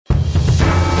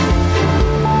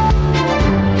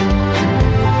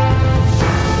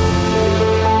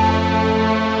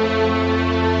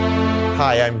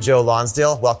Joe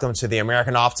Lonsdale. Welcome to the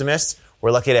American Optimist.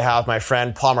 We're lucky to have my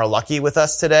friend Palmer Luckey with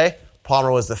us today.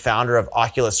 Palmer was the founder of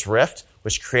Oculus Rift,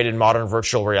 which created modern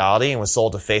virtual reality and was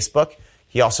sold to Facebook.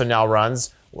 He also now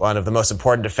runs one of the most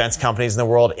important defense companies in the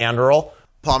world, Anduril.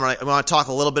 Palmer, I want to talk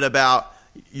a little bit about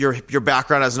your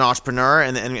background as an entrepreneur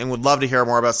and would love to hear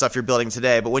more about stuff you're building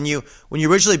today. But when you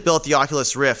originally built the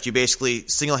Oculus Rift, you basically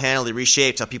single-handedly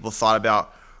reshaped how people thought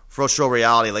about virtual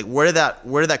reality. Like, where did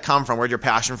that come from? Where did your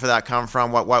passion for that come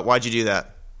from? Why'd you do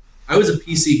that? I was a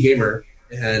PC gamer,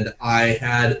 and I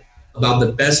had about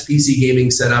the best PC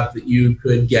gaming setup that you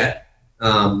could get.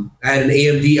 I had an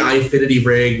AMD iInfinity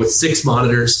rig with 6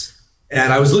 monitors,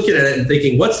 and I was looking at it and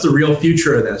thinking, what's the real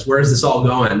future of this? Where is this all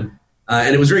going?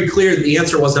 And it was very clear that the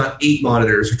answer was not 8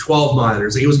 monitors or 12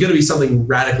 monitors. Like, it was going to be something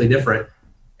radically different.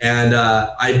 And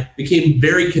I became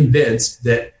very convinced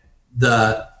that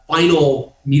the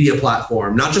final media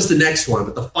platform, not just the next one,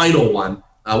 but the final one,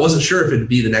 I wasn't sure if it would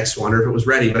be the next one or if it was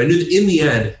ready, but I knew that in the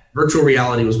end, virtual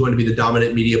reality was going to be the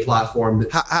dominant media platform.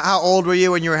 How old were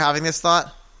you when you were having this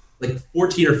thought? Like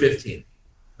 14 or 15.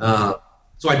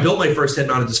 So I built my first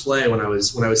head-mounted display when I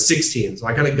was 16. So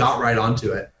I kind of got right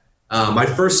onto it. My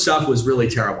first stuff was really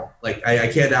terrible. Like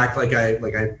I can't act like I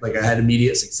had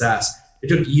immediate success. It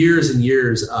took years and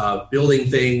years of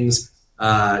building things,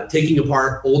 taking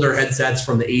apart older headsets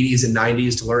from the 80s and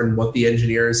 90s to learn what the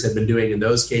engineers had been doing in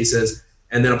those cases,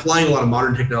 and then applying a lot of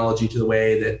modern technology to the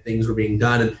way that things were being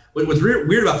done. And what's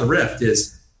weird about the Rift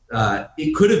is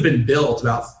it could have been built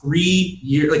about 3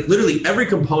 years, like literally every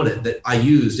component that I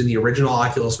used in the original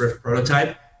Oculus Rift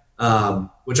prototype,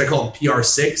 which I called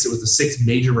PR6. It was the 6th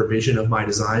major revision of my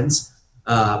designs.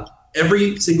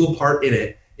 Every single part in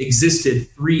it existed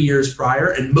 3 years prior,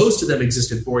 and most of them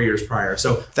existed 4 years prior.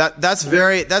 So that's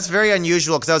very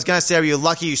unusual, because I was going to say, are you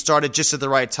lucky you started just at the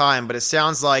right time? But it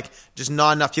sounds like just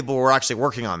not enough people were actually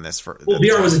working on this.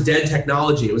 VR was a dead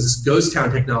technology. It was this ghost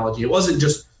town technology. It wasn't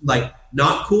just like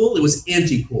not cool. It was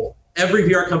anti-cool. Every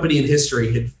VR company in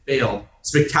history had failed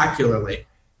spectacularly.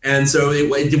 And so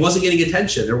it wasn't getting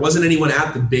attention. There wasn't anyone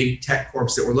at the big tech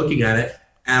corps that were looking at it.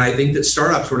 And I think that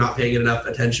startups were not paying it enough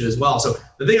attention as well. So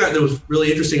the thing that was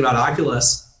really interesting about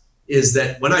Oculus is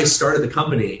that when I started the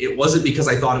company, it wasn't because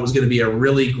I thought it was going to be a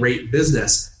really great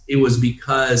business. It was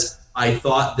because I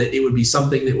thought that it would be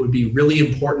something that would be really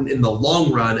important in the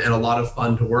long run and a lot of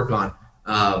fun to work on.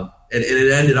 And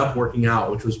it ended up working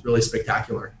out, which was really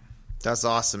spectacular. That's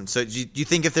awesome. So do you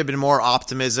think if there'd been more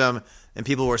optimism and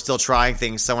people were still trying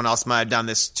things, someone else might have done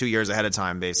this 2 years ahead of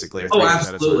time, basically? Oh,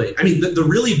 absolutely. I mean, the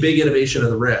really big innovation of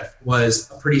the Rift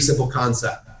was a pretty simple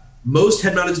concept. Most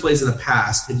head-mounted displays in the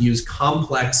past had used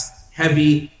complex,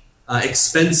 heavy,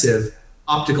 expensive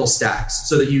optical stacks,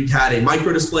 so that you had a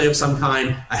micro display of some kind,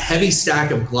 a heavy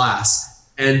stack of glass,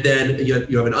 and then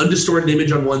you have an undistorted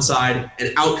image on one side,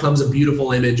 and out comes a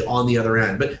beautiful image on the other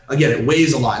end. But again, it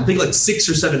weighs a lot. And think like 6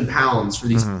 or 7 pounds for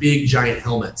these big, giant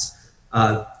helmets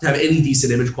to have any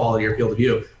decent image quality or field of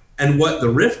view. And what the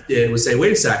Rift did was say,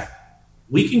 wait a sec,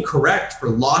 we can correct for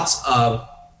lots of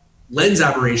lens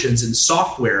aberrations in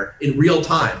software in real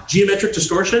time. Geometric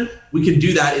distortion, we can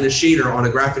do that in a shader on a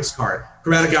graphics card.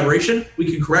 Chromatic aberration,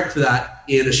 we can correct for that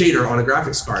in a shader on a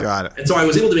graphics card. Got it. And so I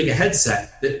was able to make a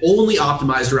headset that only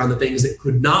optimized around the things that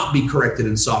could not be corrected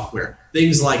in software.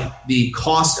 Things like the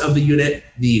cost of the unit,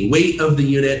 the weight of the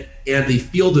unit, and the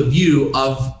field of view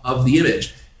of the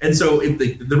image. And so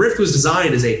the Rift was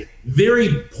designed as a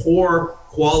very poor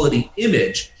quality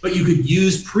image, but you could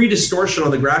use pre-distortion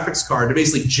on the graphics card to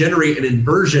basically generate an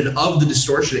inversion of the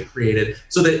distortion it created,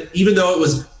 so that even though it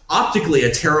was optically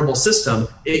a terrible system,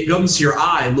 it comes to your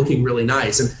eye looking really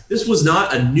nice. And this was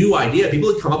not a new idea.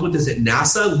 People had come up with this at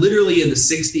NASA literally in the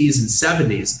 60s and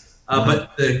 70s,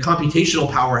 but the computational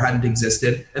power hadn't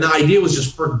existed, and the idea was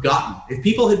just forgotten. If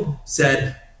people had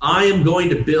said, I am going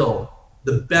to build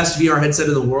the best VR headset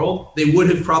in the world, they would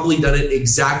have probably done it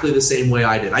exactly the same way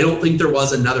I did. I don't think there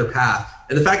was another path.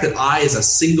 And the fact that I, as a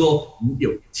single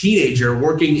teenager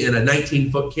working in a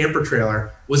 19-foot camper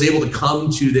trailer, was able to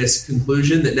come to this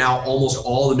conclusion that now almost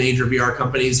all the major VR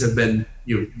companies have been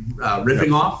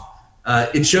ripping off,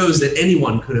 it shows that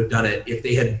anyone could have done it if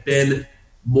they had been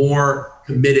more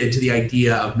committed to the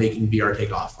idea of making VR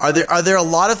take off. Are there a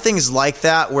lot of things like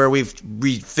that where we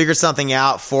figured something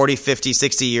out 40, 50,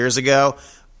 60 years ago,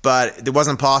 but it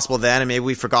wasn't possible then, and maybe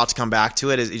we forgot to come back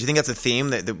to it? Do you think that's a theme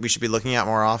that we should be looking at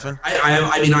more often? I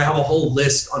have a whole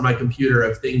list on my computer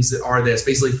of things that are this,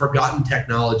 basically forgotten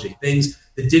technology, things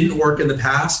that didn't work in the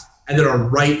past and that are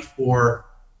ripe for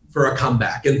a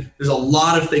comeback. And there's a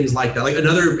lot of things like that. Like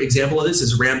another example of this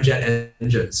is ramjet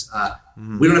engines.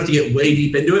 We don't have to get way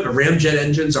deep into it, but ramjet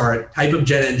engines are a type of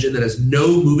jet engine that has no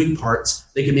moving parts.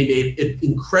 They can be made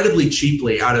incredibly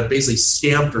cheaply out of basically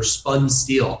stamped or spun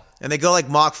steel. And they go like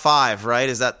Mach 5, right?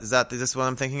 Is this what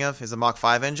I'm thinking of? Is a Mach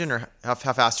 5 engine, or how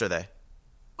fast are they?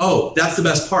 Oh, that's the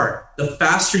best part. The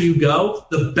faster you go,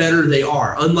 the better they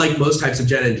are, unlike most types of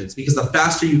jet engines, because the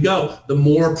faster you go, the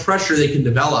more pressure they can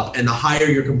develop and the higher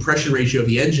your compression ratio of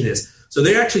the engine is. So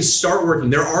they actually start working.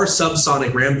 There are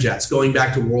subsonic ramjets going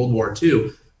back to World War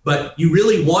II, but you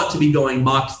really want to be going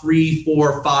Mach 3,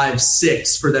 4, 5,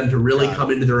 6 for them to really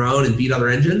come into their own and beat other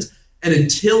engines. And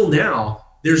until now,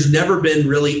 there's never been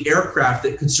really aircraft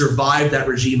that could survive that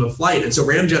regime of flight. And so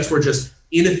ramjets were just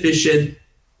inefficient,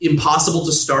 impossible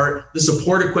to start. The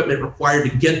support equipment required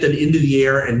to get them into the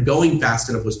air and going fast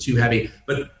enough was too heavy.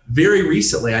 But very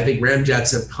recently, I think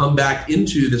ramjets have come back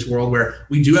into this world where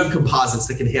we do have composites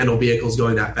that can handle vehicles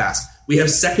going that fast. We have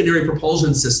secondary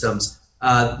propulsion systems,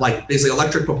 like basically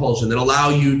electric propulsion, that allow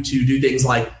you to do things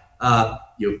like,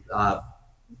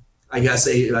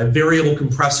 variable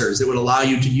compressors that would allow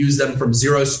you to use them from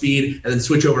 0 speed and then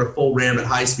switch over to full ram at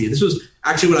high speed. This was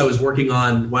actually what I was working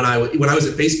on when I was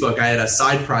at Facebook. I had a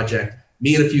side project.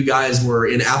 Me and a few guys were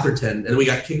in Atherton, and we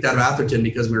got kicked out of Atherton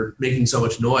because we were making so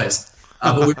much noise.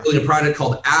 But we were building a project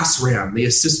called ASRAM, the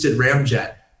Assisted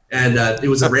Ramjet. And it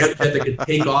was a ramjet that could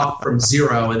take off from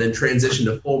 0 and then transition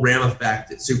to full ram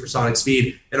effect at supersonic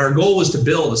speed. And our goal was to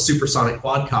build a supersonic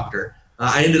quadcopter.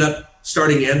 I ended up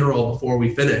starting Anduril before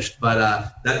we finished,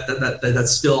 but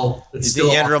that's still. You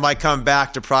think Anduril might come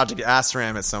back to Project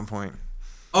ASRAM at some point?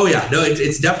 Oh yeah, no,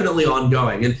 it's definitely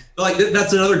ongoing, and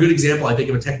that's another good example, I think,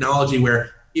 of a technology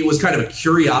where it was kind of a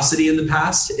curiosity in the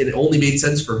past, and it only made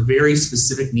sense for very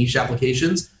specific niche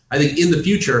applications. I think in the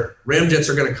future, ramjets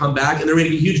are going to come back, and they're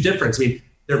making a huge difference. I mean,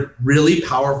 they're really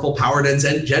powerful, power-dense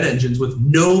jet engines with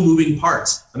no moving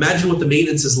parts. Imagine what the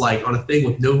maintenance is like on a thing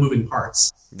with no moving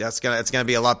parts. It's gonna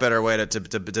be a lot better way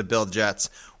to build jets.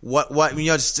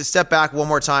 Just to step back one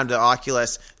more time to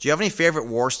Oculus. Do you have any favorite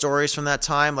war stories from that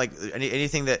time? Like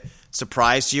anything that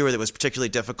surprised you or that was particularly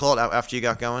difficult after you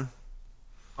got going?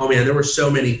 Oh man, there were so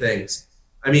many things.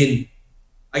 I mean,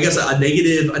 I guess a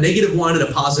negative one and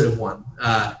a positive one.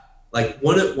 Like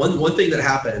one thing that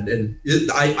happened, and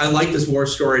I like this war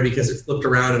story because it flipped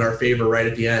around in our favor right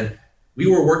at the end. We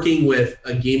were working with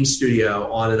a game studio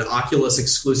on an Oculus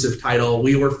exclusive title.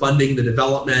 We were funding the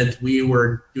development. We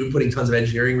were putting tons of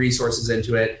engineering resources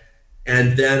into it.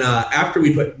 And then after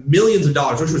we put millions of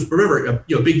dollars, which was, remember,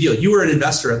 a big deal. You were an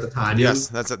investor at the time. Yes,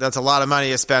 that's a lot of money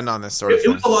to spend on this sort of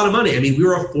thing. It was a lot of money. I mean, we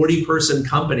were a 40-person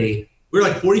company. We were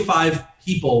like 45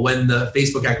 people when the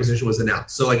Facebook acquisition was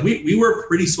announced. So like we were a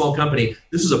pretty small company.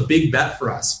 This was a big bet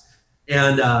for us.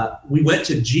 And we went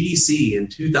to GDC in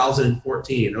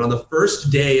 2014. And on the first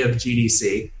day of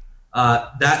GDC,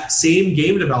 that same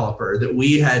game developer that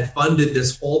we had funded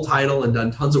this whole title and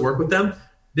done tons of work with them,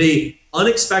 they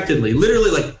unexpectedly,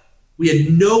 literally like we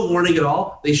had no warning at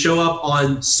all, they show up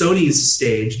on Sony's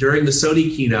stage during the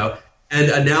Sony keynote and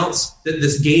announce that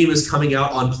this game is coming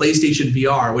out on PlayStation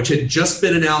VR, which had just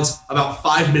been announced about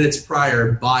 5 minutes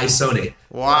prior by Sony.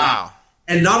 Wow.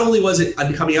 And not only was it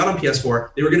coming out on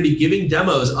PS4, they were going to be giving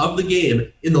demos of the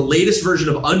game in the latest version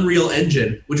of Unreal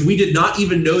Engine, which we did not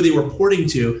even know they were porting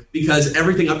to because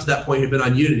everything up to that point had been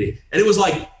on Unity. And it was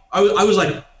like, I was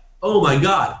like, oh my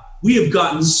God, we have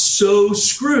gotten so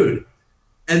screwed.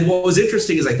 And what was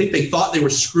interesting is I think they thought they were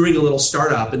screwing a little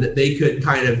startup and that they could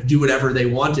kind of do whatever they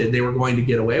wanted. They were going to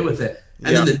get away with it.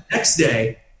 And then the next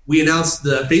day, we announced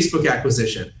the Facebook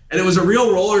acquisition. And it was a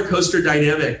real roller coaster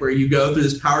dynamic where you go through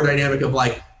this power dynamic of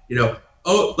like,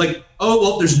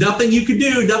 well, there's nothing you can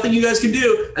do, nothing you guys can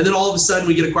do. And then all of a sudden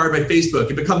we get acquired by Facebook.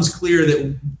 It becomes clear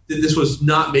that this was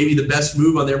not maybe the best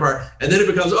move on their part. And then it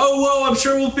becomes, I'm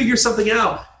sure we'll figure something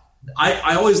out.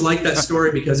 I always like that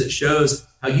story because it shows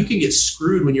how you can get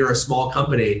screwed when you're a small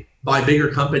company by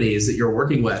bigger companies that you're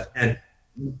working with. And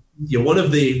one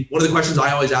of the questions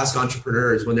I always ask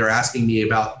entrepreneurs when they're asking me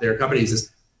about their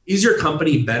companies is your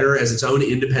company better as its own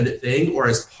independent thing or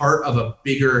as part of a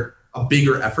bigger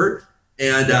effort?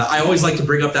 And I always like to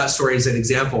bring up that story as an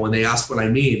example when they ask what I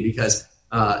mean, because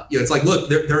it's like, look,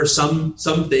 there are some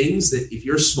things that if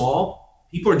you're small,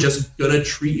 people are just going to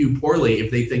treat you poorly if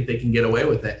they think they can get away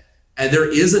with it. And there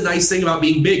is a nice thing about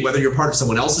being big, whether you're part of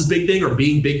someone else's big thing or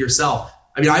being big yourself.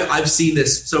 I mean, I've seen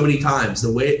this so many times.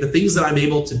 The things that I'm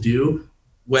able to do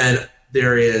when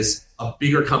there is a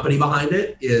bigger company behind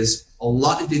it is a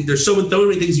lot. There's so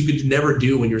many things you could never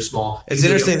do when you're small. It's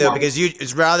interesting though, because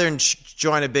it's rather than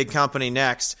join a big company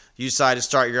next, you decide to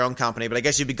start your own company. But I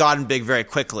guess you've gotten big very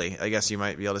quickly. I guess you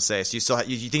might be able to say. So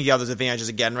you think you have those advantages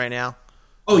again right now?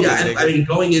 Oh yeah, and I mean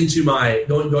going into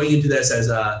this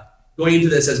as going into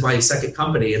this as my second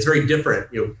company, it's very different.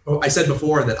 I said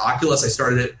before that Oculus, I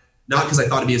started it not because I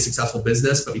thought it'd be a successful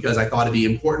business, but because I thought it'd be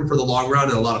important for the long run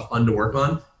and a lot of fun to work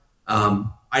on.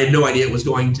 I had no idea it was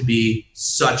going to be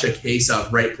such a case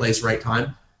of right place, right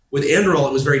time. With Anduril,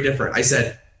 it was very different. I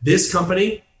said, this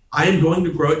company, I am going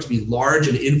to grow it to be large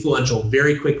and influential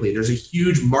very quickly. There's a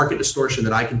huge market distortion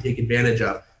that I can take advantage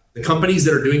of. The companies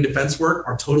that are doing defense work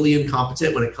are totally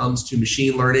incompetent when it comes to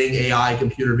machine learning, AI,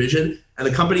 computer vision. And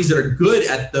the companies that are good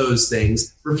at those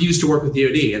things refuse to work with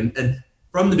DoD. And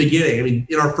from the beginning,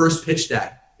 in our first pitch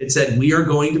deck, it said, we are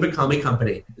going to become a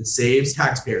company that saves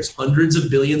taxpayers hundreds of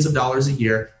billions of dollars a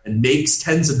year and makes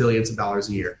tens of billions of dollars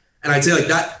a year. And I'd say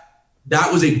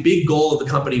that was a big goal of the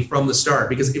company from the start,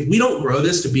 because if we don't grow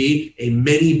this to be a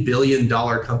many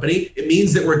billion-dollar company, it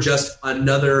means that we're just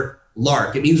another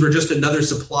lark. It means we're just another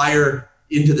supplier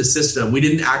into the system. We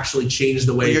didn't actually change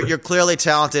the way. You're clearly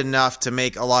talented enough to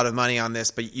make a lot of money on this,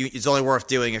 but it's only worth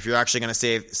doing if you're actually going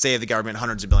to save the government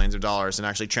hundreds of billions of dollars and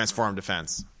actually transform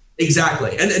defense.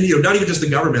 Exactly. And not even just the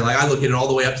government. Like, I look at it all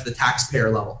the way up to the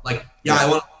taxpayer level. Like, I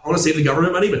want to save the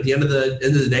government money, but at the end of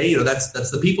the day,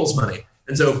 that's the people's money.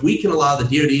 And so if we can allow the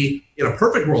DoD in a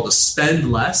perfect world to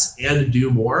spend less and do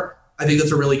more, I think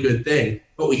that's a really good thing.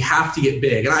 But we have to get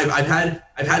big. And I've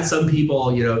had some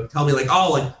people, tell me like,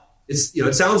 it's,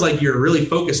 it sounds like you're really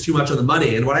focused too much on the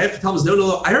money. And what I have to tell them is,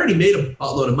 no, I already made a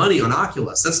buttload of money on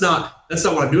Oculus. That's not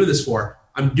what I'm doing this for.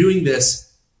 I'm doing this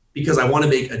because I want to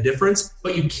make a difference.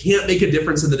 But you can't make a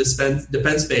difference in the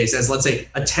defense space as, let's say,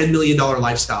 a $10 million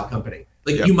lifestyle company.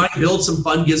 You might build some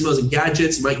fun gizmos and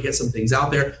gadgets, you might get some things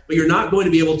out there, but you're not going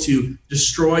to be able to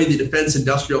destroy the defense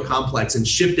industrial complex and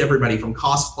shift everybody from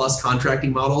cost plus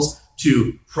contracting models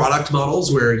to product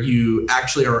models where you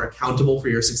actually are accountable for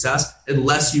your success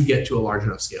unless you get to a large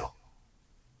enough scale.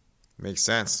 Makes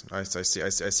sense. I see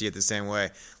it the same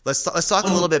way. Let's talk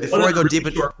a little bit before I go deep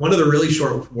into one of the really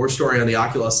short war story on the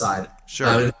Oculus side.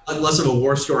 Sure. Less of a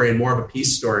war story and more of a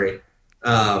peace story.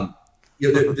 There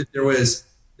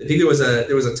was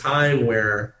a time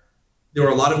where there were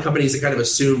a lot of companies that kind of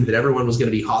assumed that everyone was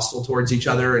going to be hostile towards each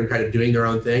other and kind of doing their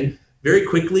own thing. Very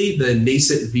quickly, the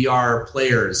nascent VR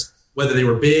players, whether they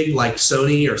were big like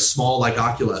Sony or small like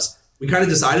Oculus, we kind of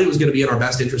decided it was going to be in our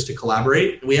best interest to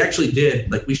collaborate. And we actually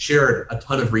did. We shared a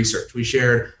ton of research. We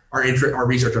shared our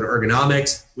research on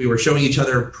ergonomics. We were showing each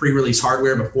other pre-release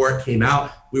hardware before it came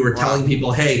out. We were telling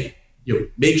people, hey,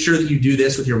 make sure that you do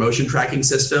this with your motion tracking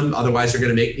system. Otherwise, you're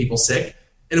going to make people sick.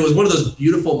 And it was one of those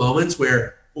beautiful moments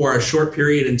where for a short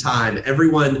period in time,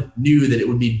 everyone knew that it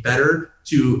would be better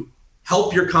to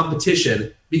help your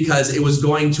competition because it was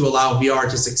going to allow VR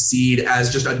to succeed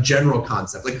as just a general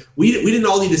concept. We didn't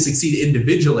all need to succeed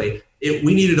individually.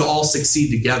 We needed to all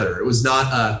succeed together. It was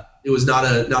not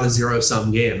a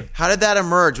zero-sum game. How did that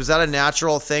emerge? Was that a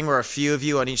natural thing where a few of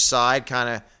you on each side kind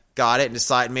of got it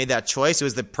and made that choice? It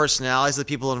was the personalities of the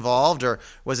people involved, or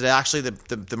was it actually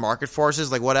the market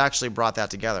forces? What actually brought that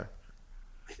together?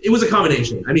 It was a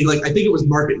combination. I think it was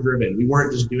market driven. We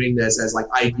weren't just doing this as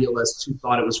idealists who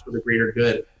thought it was for the greater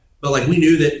good. But we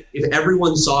knew that if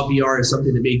everyone saw VR as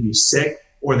something that made you sick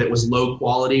or that was low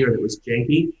quality or that was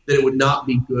janky, that it would not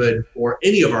be good for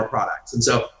any of our products. And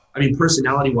so,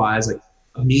 personality wise,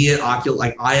 me at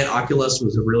Oculus, I at Oculus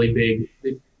was a really big,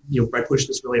 I pushed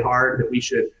this really hard that we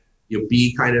should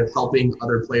be kind of helping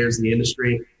other players in the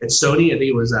industry. At Sony, I think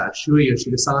it was Shuei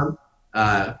Yoshida-san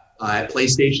at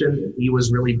PlayStation, and he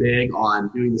was really big on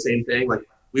doing the same thing.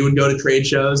 We would go to trade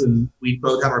shows and we'd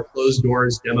both have our closed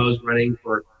doors demos running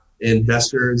for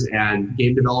investors and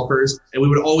game developers, and we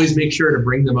would always make sure to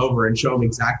bring them over and show them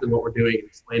exactly what we're doing and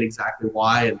explain exactly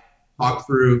why and talk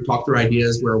through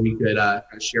ideas where we could kind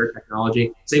of share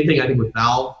technology. Same thing I think with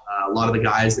Valve. A lot of the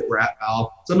guys that were at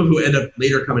Valve, some of who end up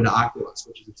later coming to Oculus,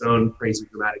 which is its own crazy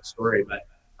dramatic story. But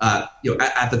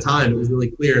at the time, it was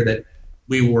really clear that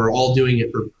we were all doing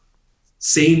it for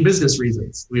sane business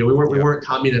reasons. We weren't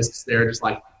communists there, just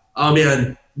oh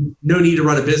man, no need to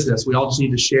run a business. We all just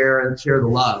need to share the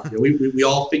love. We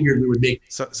all figured we would make.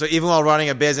 So even while running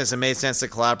a business, it made sense to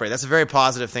collaborate. That's a very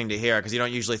positive thing to hear because you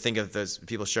don't usually think of those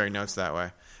people sharing notes that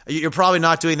way. You're probably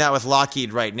not doing that with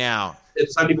Lockheed right now.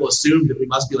 Some people assume that we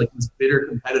must be these bitter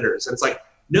competitors, and it's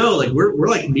no, we're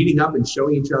meeting up and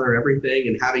showing each other everything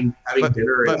and having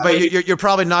dinner. But you're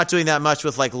probably not doing that much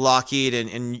with Lockheed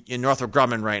and Northrop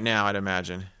Grumman right now, I'd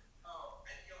imagine.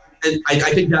 And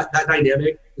I think that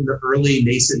dynamic in the early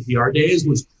nascent VR days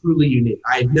was truly unique.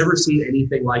 I had never seen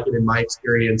anything like it in my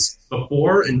experience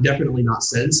before, and definitely not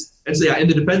since. And so, in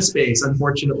the defense space,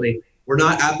 unfortunately, we're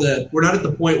not at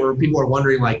the point where people are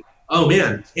wondering oh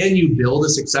man, can you build a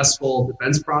successful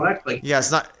defense product? Like, yeah,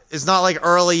 it's not like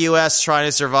early U.S. trying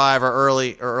to survive or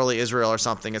early Israel or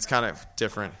something. It's kind of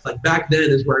different. Like back then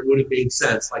is where it would have made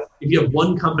sense. Like if you have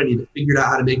one company that figured out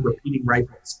how to make repeating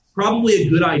rifles, probably a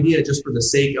good idea just for the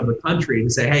sake of the country to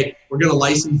say, hey, we're going to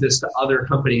license this to other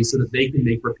companies so that they can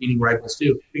make repeating rifles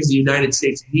too, because the United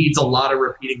States needs a lot of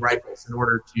repeating rifles in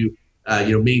order to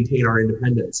maintain our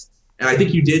independence. And I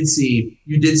think you did see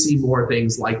more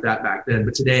things like that back then,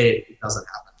 but today it doesn't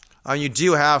happen. You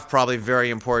do have probably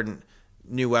very important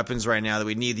new weapons right now that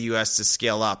we need the U.S. to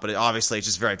scale up, but obviously it's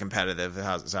just very competitive.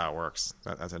 That's how it works.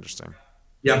 That's interesting.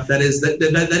 Yeah, that is.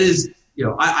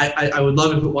 I would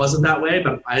love if it wasn't that way,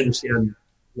 but I understand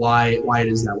why it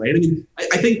is that way. And I mean,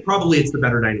 I think probably it's the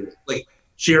better dynamic. Like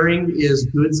sharing is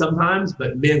good sometimes,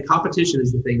 but man, competition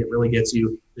is the thing that really gets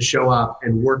you to show up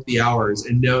and work the hours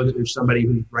and know that there's somebody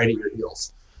who's right at your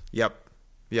heels. Yep.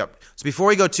 So before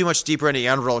we go too much deeper into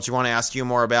Anduril, which I want to ask you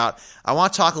more about, I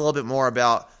want to talk a little bit more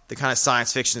about the kind of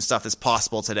science fiction stuff that's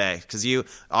possible today, because you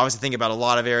obviously think about a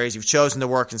lot of areas. You've chosen to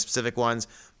work in specific ones,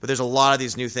 but there's a lot of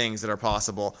these new things that are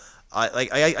possible. I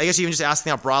guess even just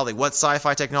asking out broadly, what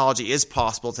sci-fi technology is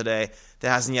possible today that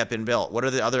hasn't yet been built? What are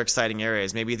the other exciting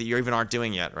areas maybe that you even aren't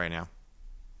doing yet right now?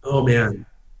 Oh man,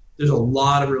 there's a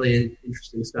lot of really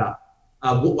interesting stuff.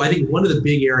 I think one of the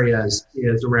big areas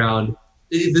is around,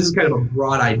 this is kind of a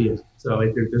broad idea, so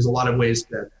there's a lot of ways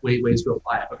to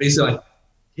apply it, but basically like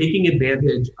taking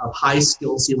advantage of high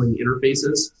skill ceiling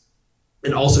interfaces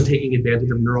and also taking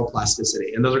advantage of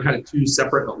neuroplasticity. And those are kind of two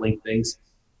separate but linked things.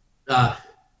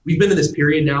 We've been in this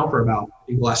period now for about, I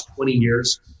think, the last 20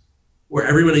 years where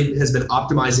everybody has been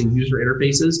optimizing user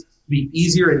interfaces to be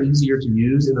easier and easier to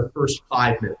use in the first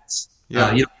 5 minutes.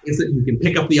 Yeah. It's that you can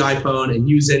pick up the iPhone and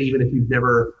use it even if you've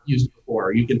never used it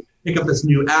before. You can pick up this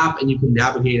new app and you can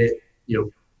navigate it,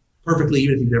 perfectly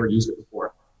even if you've never used it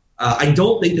before. I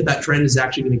don't think that trend is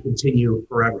actually going to continue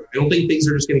forever. I don't think things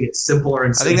are just going to get simpler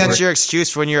and simpler. I think that's your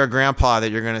excuse for when you're a grandpa that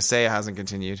you're going to say it hasn't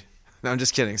continued. No, I'm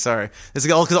just kidding. Sorry. It's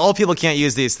because old people can't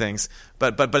use these things,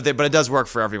 but it does work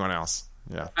for everyone else.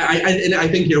 Yeah. I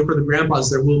think for the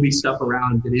grandpas there will be stuff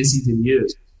around that is easy to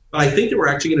use. But I think that we're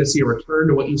actually going to see a return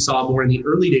to what you saw more in the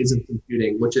early days of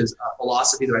computing, which is a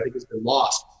philosophy that I think has been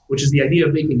lost, which is the idea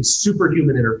of making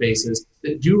superhuman interfaces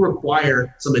that do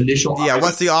require some initial. Yeah,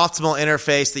 what's the optimal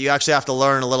interface that you actually have to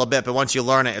learn a little bit, but once you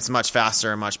learn it, it's much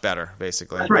faster and much better,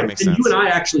 basically. That's right. That makes and sense. You and I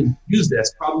actually use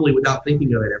this probably without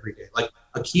thinking of it every day. Like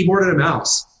a keyboard and a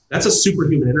mouse, that's a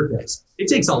superhuman interface. It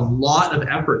takes a lot of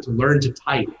effort to learn to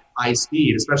type at high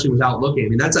speed, especially without looking. I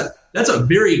mean, that's a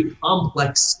very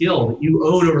complex skill that you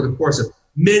own over the course of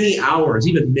many hours,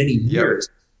 even many years.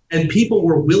 Yep. And people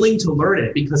were willing to learn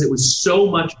it because it was so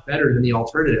much better than the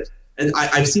alternative. And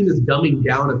I've seen this dumbing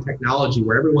down of technology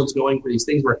where everyone's going for these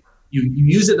things where you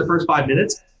use it in the first 5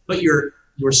 minutes, but your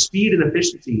speed and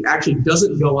efficiency actually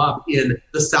doesn't go up in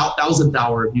the 1,000th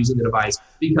hour of using the device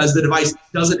because the device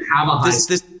doesn't have a high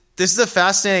speed. This is a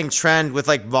fascinating trend with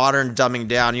like modern dumbing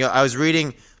down. I was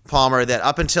reading, Palmer, that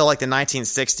up until like the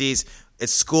 1960s at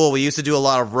school, we used to do a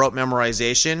lot of rote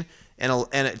memorization, and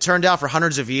it turned out for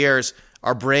hundreds of years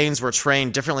our brains were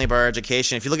trained differently by our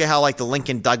education. If you look at how like the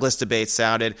Lincoln-Douglas debates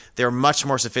sounded, they were much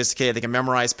more sophisticated. They can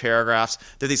memorize paragraphs.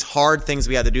 They're these hard things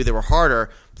we had to do that were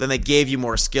harder, but then they gave you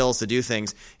more skills to do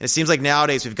things. And it seems like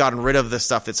nowadays we've gotten rid of the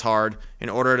stuff that's hard in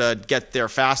order to get there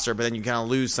faster, but then you kind of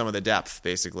lose some of the depth,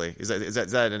 basically. Is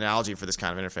that an analogy for this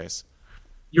kind of interface?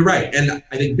 You're right. And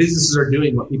I think businesses are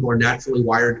doing what people are naturally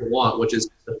wired to want, which is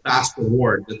the fast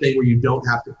reward, the thing where you don't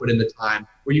have to put in the time,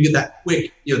 where you get that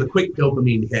quick, the quick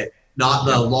dopamine hit, not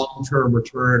the long-term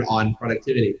return on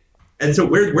productivity. And so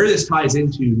where this ties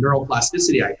into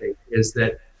neuroplasticity, I think, is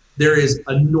that there is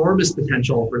enormous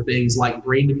potential for things like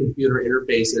brain-to-computer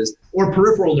interfaces or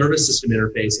peripheral nervous system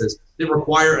interfaces that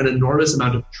require an enormous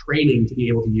amount of training to be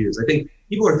able to use. I think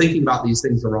people are thinking about these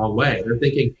things the wrong way. They're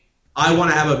thinking, I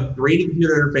want to have a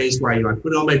brain-to-computer interface where I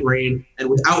put it on my brain, and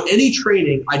without any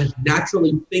training, I just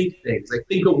naturally think things. I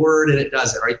think a word and it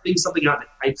does it, or I think something out and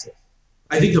it types it.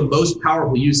 I think the most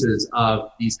powerful uses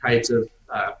of these types of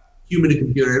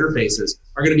human-to-computer interfaces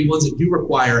are going to be ones that do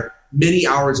require many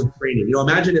hours of training.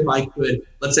 Imagine if I could,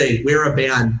 let's say, wear a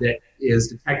band that is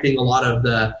detecting a lot of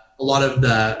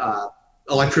the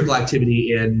electrical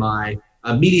activity in my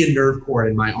median nerve cord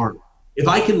in my arm. If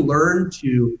I can learn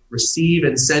to receive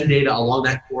and send data along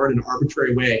that cord in an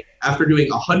arbitrary way after doing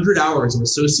 100 hours of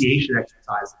association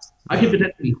exercises, I can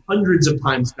potentially be hundreds of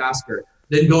times faster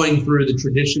than going through the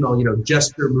traditional,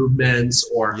 gesture movements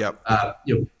or,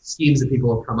 schemes that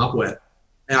people have come up with.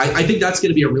 And I think that's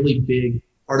going to be a really big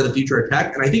part of the future of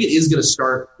tech. And I think it is going to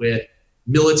start with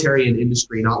military and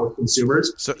industry, not with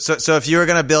consumers. So if you were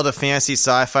going to build a fantasy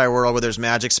sci-fi world where there's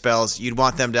magic spells, you'd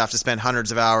want them to have to spend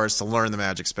hundreds of hours to learn the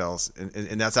magic spells,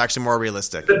 and that's actually more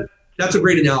realistic. That's a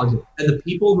great analogy. And the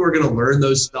people who are going to learn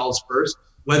those spells first,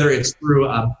 whether it's through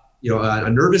a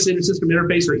nervous system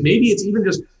interface, or maybe it's even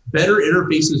just better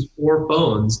interfaces for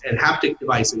phones and haptic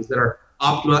devices that are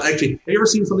optimal. Actually, have you ever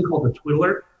seen something called the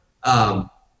Twiddler?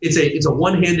 It's a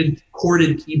one-handed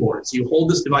corded keyboard. So you hold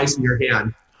this device in your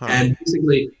hand, and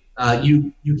basically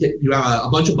you have a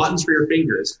bunch of buttons for your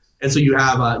fingers. And so you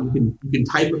have you can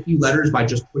type a few letters by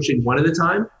just pushing one at a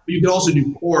time, but you can also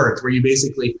do chords where you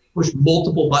basically push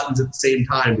multiple buttons at the same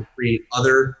time to create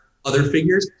other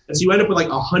figures. And so you end up with like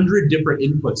 100 different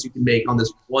inputs you can make on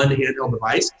this one handheld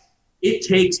device. It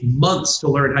takes months to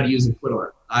learn how to use a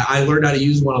Twiddler. I learned how to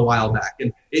use one a while back,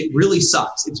 and it really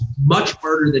sucks. It's much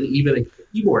harder than even a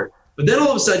keyboard. But then all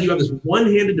of a sudden you have this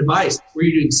one-handed device where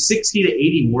you're doing 60 to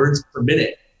 80 words per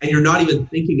minute, and you're not even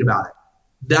thinking about it.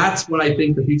 That's what I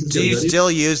think the future is going to do. Do you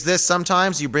still use this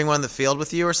sometimes? You bring one in the field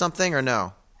with you or something, or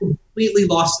no? Completely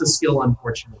lost the skill,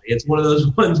 unfortunately. It's one of those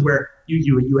ones where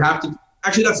you have to.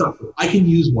 Actually, that's not true. I can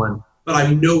use one, but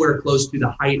I'm nowhere close to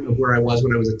the height of where I was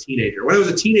when I was a teenager. When I was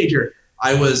a teenager,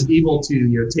 I was able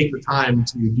to take the time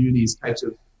to do these types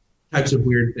of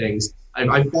weird things.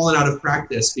 I've fallen out of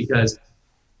practice because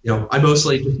I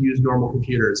mostly just use normal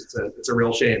computers. It's a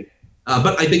real shame.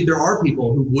 But I think there are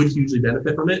people who would hugely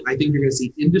benefit from it. I think you're going to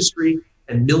see industry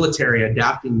and military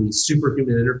adapting these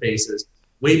superhuman interfaces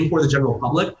way before the general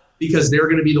public, because they're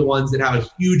going to be the ones that have a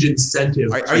huge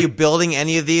incentive. Are you building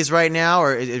any of these right now?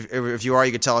 Or if you are,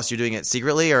 you could tell us you're doing it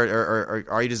secretly, or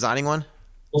are you designing one?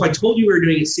 Well, if I told you we were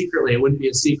doing it secretly, it wouldn't be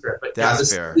a secret. But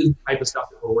this fair. Is the type of stuff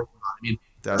that we're working on.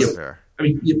 That's fair.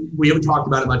 We haven't talked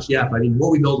about it much yet, but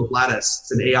what we build with Lattice,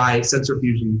 it's an AI sensor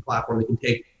fusion platform that can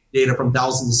take data from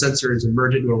thousands of sensors and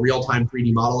merge it into a real-time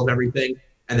 3D model of everything,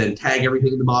 and then tag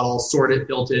everything in the model, sort it,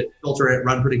 filter it,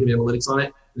 run predictive analytics on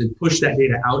it, and then push that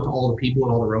data out to all the people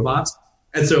and all the robots.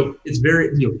 And so it's very,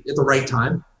 at the right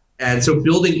time. And so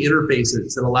building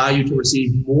interfaces that allow you to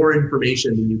receive more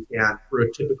information than you can through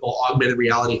a typical augmented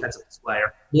reality heads-up display,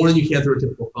 or more than you can through a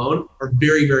typical phone, are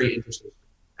very, very interesting.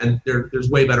 And there's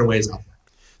way better ways out there.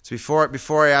 So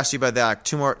before I ask you about that,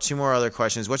 two more other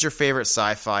questions. What's your favorite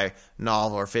sci-fi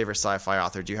novel or favorite sci-fi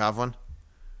author? Do you have one?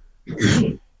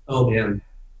 Oh man,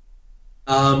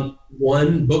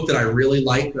 one book that I really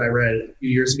liked that I read a few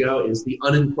years ago is The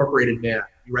Unincorporated Man.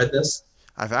 You read this?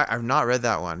 I've not read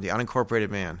that one. The Unincorporated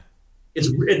Man.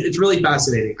 It's really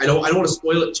fascinating. I don't want to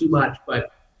spoil it too much,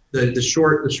 but the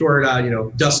short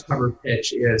dust cover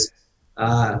pitch is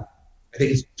I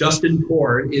think it's Justin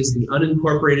Cord is the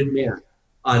unincorporated man,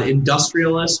 an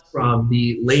industrialist from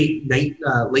the late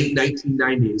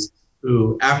 1990s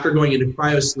who, after going into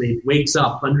cryosleep, wakes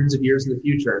up hundreds of years in the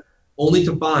future, only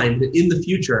to find that in the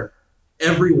future,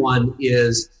 everyone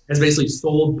has basically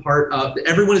sold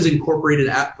everyone is incorporated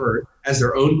at birth as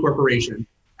their own corporation.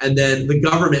 And then the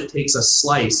government takes a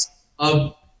slice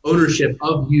of ownership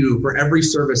of you for every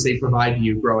service they provide to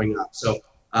you growing up. So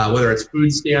whether it's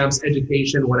food stamps,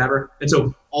 education, whatever. And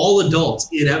so all adults,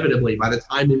 inevitably, by the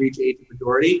time they reach age of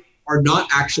majority, are not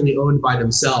actually owned by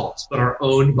themselves, but are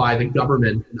owned by the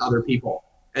government and other people.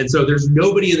 And so there's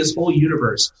nobody in this whole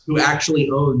universe who actually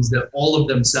owns all of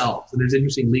themselves. And there's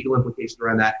interesting legal implications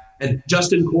around that. And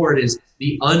Justin Cord is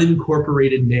the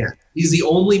unincorporated man. He's the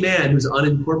only man who's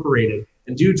unincorporated.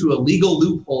 And due to a legal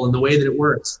loophole in the way that it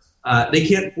works, they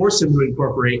can't force him to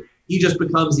incorporate. He just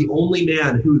becomes the only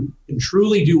man who can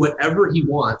truly do whatever he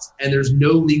wants. And there's no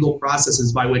legal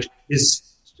processes by which his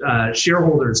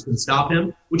shareholders can stop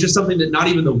him, which is something that not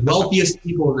even the wealthiest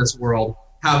people in this world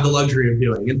have the luxury of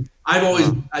doing. And I've always,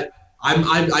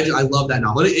 I love that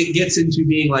novel. It gets into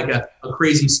being like a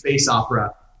crazy space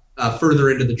opera further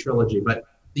into the trilogy. But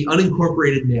The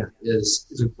Unincorporated Man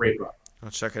is a great book. I'll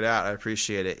check it out. I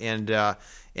appreciate it. And I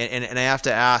have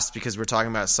to ask, because we're talking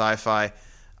about sci-fi,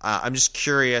 I'm just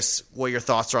curious what your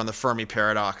thoughts are on the Fermi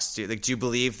paradox. Do you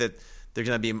believe that there's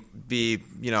going to be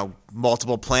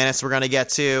multiple planets we're going to get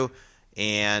to,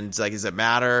 and does it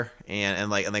matter, and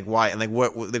why, and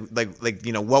what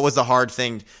was the hard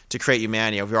thing to create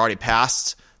humanity? Have we already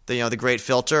passed the great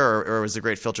filter, or is the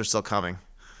great filter still coming?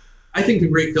 I think the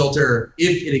great filter,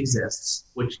 if it exists,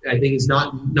 which I think is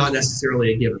not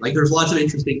necessarily a given. There's lots of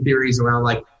interesting theories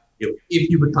around if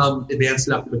you become advanced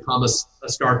enough to become a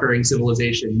star-faring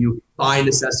civilization, you by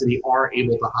necessity are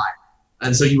able to hide.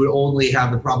 And so you would only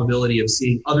have the probability of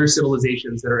seeing other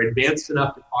civilizations that are advanced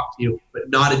enough to talk to you,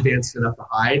 but not advanced enough to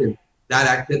hide. And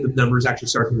the numbers actually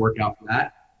start to work out for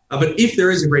that. But if there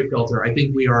is a great filter, I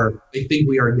think we are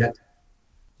yet.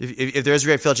 If there is a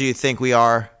great field, do you think we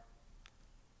are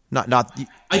not?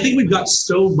 I think we've got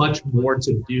so much more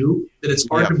to do that it's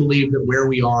hard to believe that where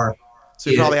we are.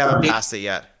 So we probably haven't passed it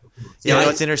yet. Yeah, you know,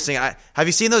 it's interesting. Have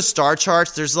you seen those star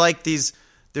charts? There's like these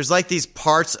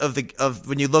parts of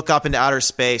when you look up into outer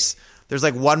space. There's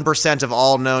like 1% of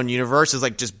all known universe is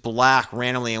like just black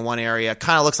randomly in one area.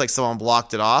 Kind of looks like someone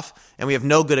blocked it off, and we have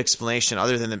no good explanation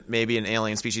other than that maybe an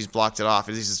alien species blocked it off.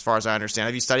 At least as far as I understand.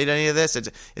 Have you studied any of this?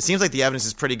 It seems like the evidence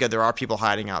is pretty good. There are people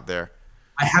hiding out there.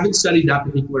 I haven't studied that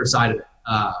particular side of it.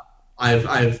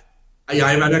 I've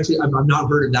not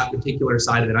heard of that particular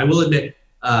side of it. I will admit,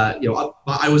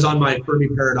 I was on my Fermi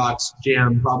Paradox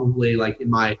jam probably like in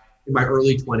my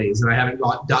early 20s, and I haven't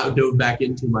dove back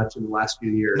into much in the last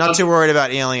few years. Not too worried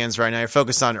about aliens right now. You're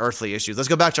focused on earthly issues. Let's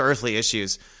go back to earthly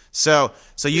issues. So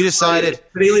you decided.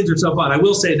 But aliens are so fun. I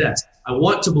will say this: I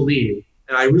want to believe,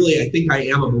 and I think I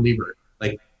am a believer.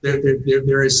 Like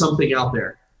there is something out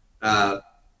there.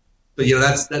 But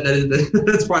that's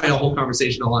probably a whole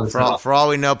conversation all on itself. For all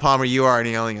we know, Palmer, you are an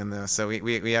alien though. So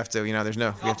we have to, we have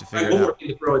to figure it out. One more thing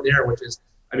to throw in there, which is,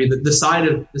 I mean, the side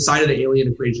of the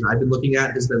alien equation I've been looking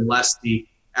at has been less the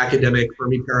academic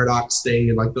Fermi paradox thing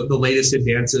and like the latest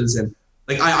advances. And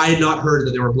like I had not heard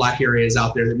that there were black areas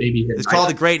out there that may be hidden. It's called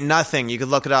the Great Nothing. You could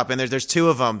look it up, and there's two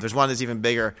of them. There's one that's even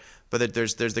bigger, but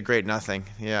there's the Great Nothing.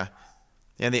 Yeah.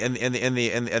 I think in the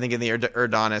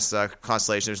Erdonus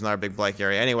constellation, there's another big black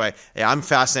area. Anyway, yeah, I'm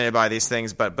fascinated by these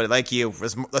things, but like you,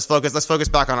 let's focus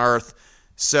back on Earth.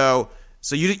 So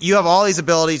you have all these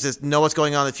abilities to know what's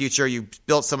going on in the future. You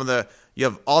built you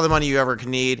have all the money you ever could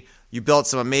need. You built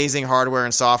some amazing hardware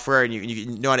and software, and you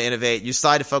know how to innovate. You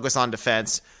decided to focus on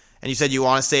defense, and you said you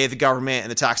want to save the government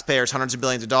and the taxpayers hundreds of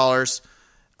billions of dollars.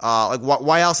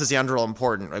 Why else is the Anduril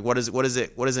important? Like, what does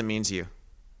it mean to you?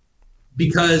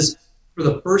 Because for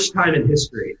the first time in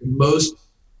history, the most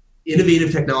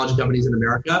innovative technology companies in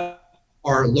America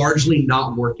are largely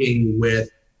not working with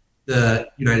the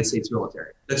United States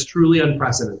military. That's truly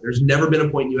unprecedented. There's never been a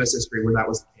point in U.S. history where that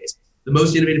was the case. The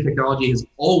most innovative technology has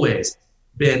always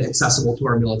been accessible to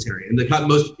our military, and the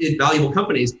most valuable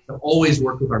companies have always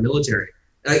worked with our military.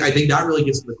 And I think that really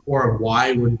gets to the core of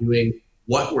why we're doing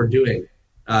what we're doing.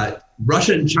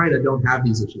 Russia and China don't have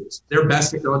these issues. Their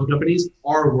best technology companies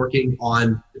are working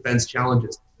on defense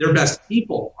challenges. Their best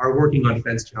people are working on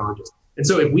defense challenges. And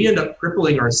so if we end up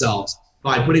crippling ourselves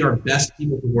by putting our best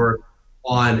people to work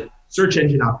on search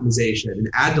engine optimization and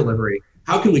ad delivery,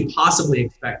 how can we possibly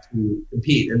expect to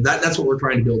compete? And that's what we're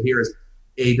trying to build here is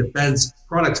a defense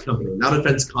products company, not a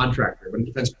defense contractor, but a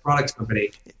defense products company.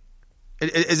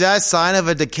 Is that a sign of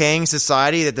a decaying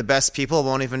society that the best people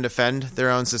won't even defend their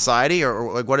own society,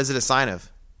 or like what is it a sign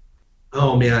of?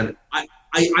 Oh man,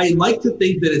 I like to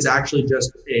think that it's actually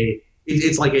just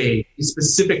it's like a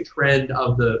specific trend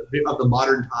of the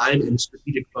modern time and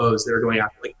strategic foes that are going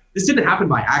after. Like this didn't happen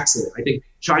by accident. I think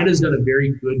China does a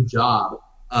great job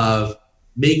of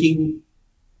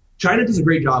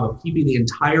keeping the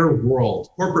entire world,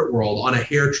 corporate world, on a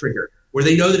hair trigger, where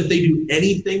they know that if they do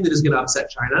anything that is going to upset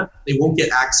China, they won't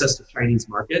get access to Chinese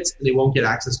markets and they won't get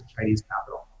access to Chinese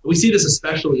capital. And we see this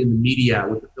especially in the media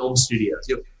with the film studios.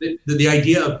 You know, the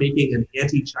idea of making an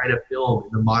anti-China film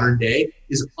in the modern day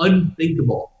is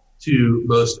unthinkable to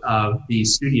most of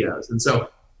these studios. And so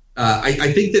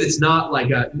I think that it's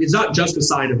not just a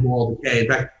sign of moral decay. In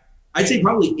fact, I'd say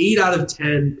probably 8 out of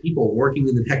 10 people working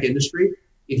in the tech industry,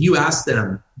 if you ask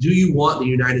them, do you want the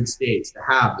United States to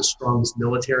have the strongest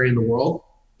military in the world?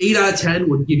 8 out of 10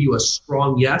 would give you a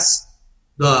strong yes.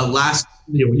 The last,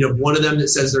 you have one of them that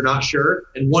says they're not sure,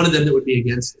 and one of them that would be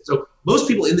against it. So most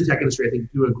people in the tech industry, I think,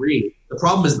 do agree. The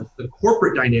problem is the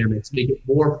corporate dynamics make it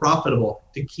more profitable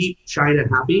to keep China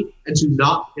happy and to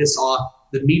not piss off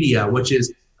the media, which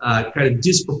is kind of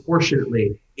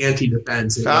disproportionately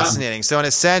anti-defense. Fascinating. So in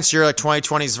a sense, you're like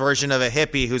 2020's version of a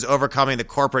hippie who's overcoming the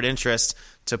corporate interest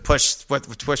to push what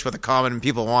the common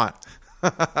people want.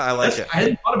 I like it. I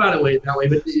hadn't thought about it that way,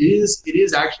 but it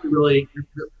is actually really,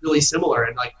 really similar.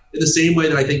 And like in the same way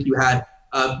that I think you had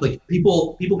like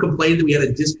people complained that we had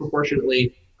a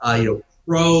disproportionately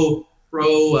pro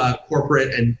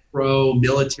corporate and pro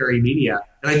military media,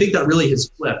 and I think that really has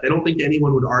flipped. I don't think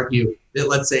anyone would argue that,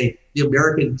 let's say, the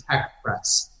American tech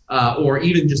press or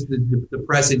even just the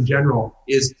press in general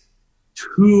is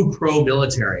too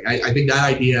pro-military. I think that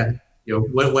idea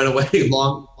went away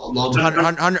long time.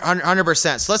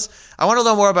 100%. So I want to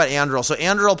learn more about Anduril. So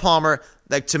Anduril, Palmer,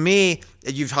 like to me,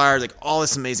 you've hired like all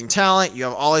this amazing talent. You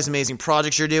have all these amazing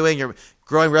projects you're doing. You're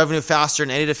growing revenue faster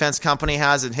than any defense company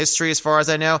has in history, as far as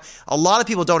I know. A lot of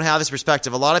people don't have this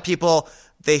perspective. A lot of people,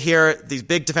 they hear these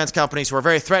big defense companies who are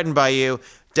very threatened by you,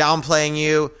 downplaying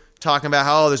you, talking about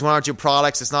how there's one or two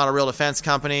products. It's not a real defense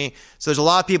company. So there's a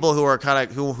lot of people who are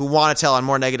who want to tell a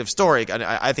more negative story.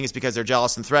 I think it's because they're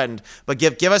jealous and threatened. But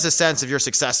give us a sense of your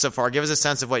success so far. Give us a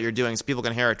sense of what you're doing so people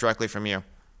can hear it directly from you.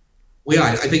 Well,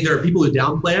 yeah, I think there are people who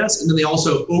downplay us, and then they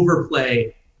also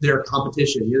overplay their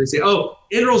competition. They say, "Oh,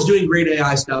 Anduril's doing great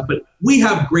AI stuff, but we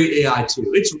have great AI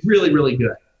too. It's really, really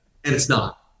good," and it's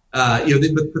not.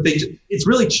 It's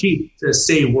really cheap to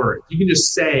say words. You can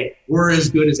just say we're as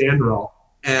good as Anduril,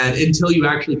 and until you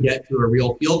actually get to a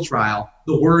real field trial,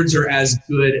 the words are as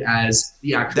good as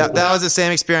the actual. That was the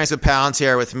same experience with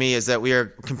Palantir with me. Is that we are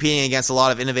competing against a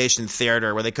lot of innovation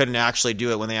theater where they couldn't actually do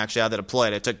it when they actually had to deploy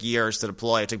it. It took years to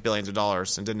deploy. It took billions of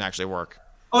dollars and didn't actually work.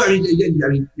 Oh, I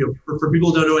mean, for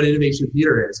people who don't know what innovation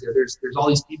theater is, there's all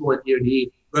these people at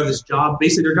DoD who have this job.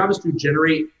 Basically, their job is to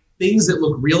generate things that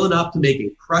look real enough to make a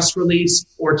press release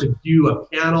or to do a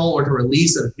panel or to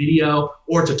release a video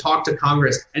or to talk to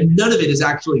Congress. And none of it is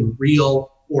actually real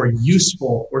or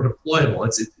useful or deployable.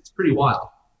 It's pretty wild.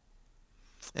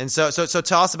 And so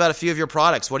tell us about a few of your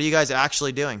products. What are you guys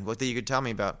actually doing? What that you could tell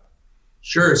me about?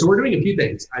 Sure. So we're doing a few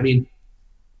things. I mean,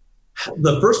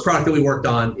 the first product that we worked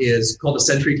on is called the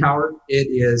Sentry Tower. It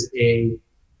is a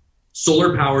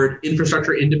solar-powered,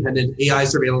 infrastructure-independent AI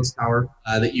surveillance tower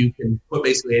that you can put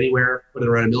basically anywhere, put it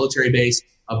around a military base,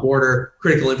 a border,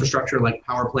 critical infrastructure like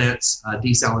power plants,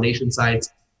 desalination sites.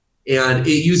 And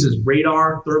it uses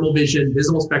radar, thermal vision,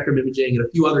 visible spectrum imaging, and a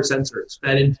few other sensors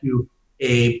fed into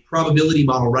a probability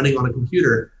model running on a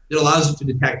computer that allows you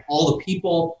to detect all the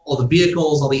people, all the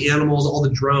vehicles, all the animals, all the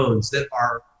drones that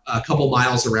are a couple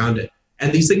miles around it.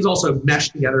 And these things also mesh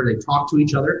together. They talk to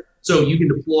each other. So you can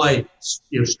deploy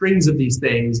strings of these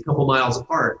things a couple miles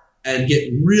apart and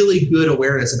get really good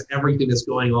awareness of everything that's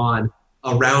going on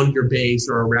around your base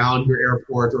or around your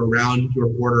airport or around your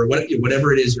border,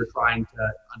 whatever it is you're trying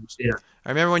to understand. I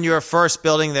remember when you were first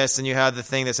building this and you had the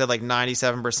thing that said like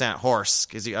 97% horse,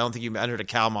 because I don't think you entered a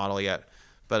cow model yet.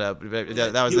 But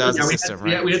that was the system,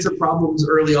 right? Yeah, we had some problems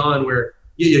early on where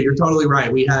you're totally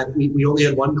right. We only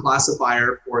had one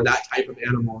classifier for that type of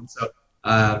animal, and so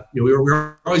we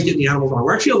were always getting the animals wrong.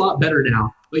 We're actually a lot better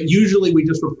now, but usually we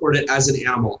just report it as an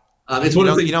animal. It's one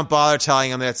of the things. You don't bother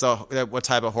telling them what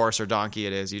type of horse or donkey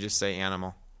it is. You just say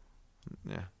animal.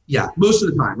 Yeah, most of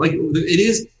the time. Like it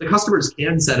is, the customers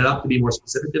can set it up to be more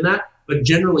specific than that, but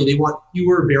generally they want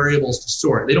fewer variables to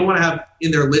sort. They don't want to have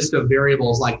in their list of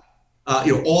variables like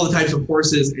all the types of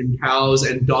horses and cows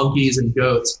and donkeys and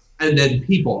goats, and then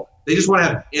people. They just want to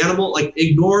have animal, like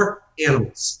ignore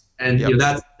animals. And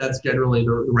that's generally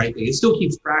the right thing. It still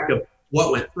keeps track of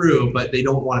what went through, but they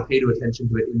don't want to pay too attention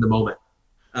to it in the moment.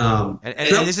 And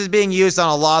this is being used on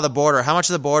a lot of the border. How much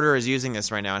of the border is using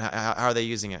this right now, and how are they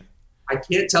using it? I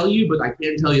can't tell you, but I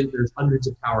can tell you that there's hundreds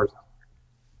of towers out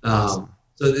there. Awesome.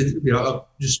 So it's,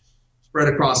 just spread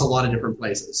across a lot of different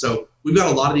places. So we've got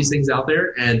a lot of these things out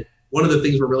there, and one of the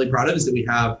things we're really proud of is that we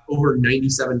have over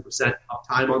 97%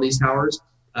 uptime on these towers,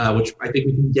 which I think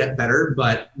we can get better,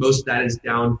 but most of that is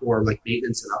down for like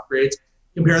maintenance and upgrades.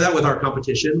 Compare that with our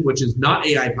competition, which is not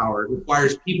AI powered,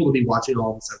 requires people to be watching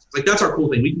all the sensors. Like that's our cool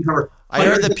thing. We can cover. I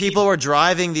heard that people were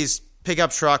driving these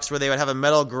pickup trucks where they would have a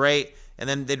metal grate, and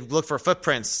then they'd look for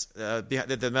footprints behind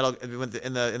the metal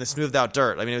in the smoothed out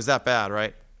dirt. I mean, it was that bad,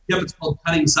 right? Yep, it's called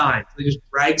cutting signs. They just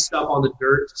drag stuff on the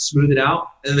dirt to smooth it out,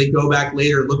 and then they go back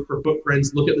later, look for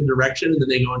footprints, look at the direction, and then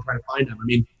they go and try to find them. I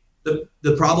mean,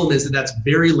 the problem is that that's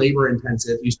very labor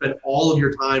intensive. You spend all of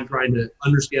your time trying to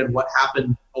understand what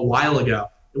happened a while ago.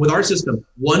 And with our system,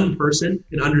 one person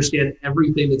can understand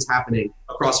everything that's happening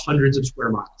across hundreds of square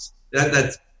miles.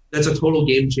 That's a total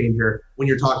game changer when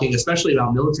you're talking, especially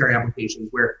about military applications,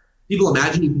 where people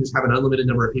imagine you can just have an unlimited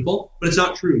number of people, but it's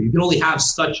not true. You can only have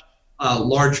such a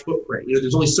large footprint.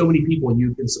 There's only so many people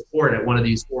you can support at one of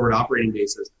these forward operating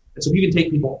bases. And so if you can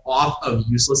take people off of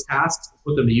useless tasks and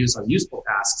put them to use on useful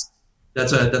tasks,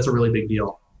 that's a really big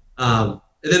deal. And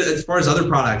then as far as other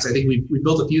products, I think we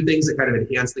built a few things that kind of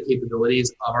enhance the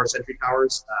capabilities of our Sentry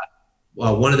Towers.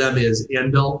 One of them is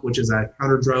Anvil, which is a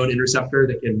counter-drone interceptor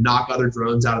that can knock other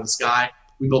drones out of the sky.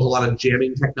 We built a lot of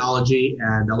jamming technology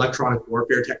and electronic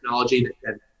warfare technology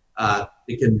that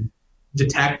can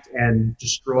detect and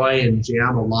destroy and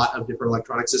jam a lot of different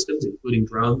electronic systems, including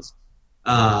drones.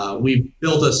 We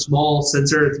built a small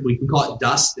sensor. We can call it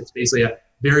Dust. It's basically a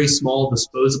very small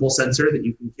disposable sensor that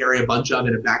you can carry a bunch of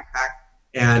in a backpack.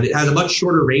 And it has a much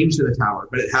shorter range than a tower,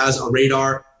 but it has a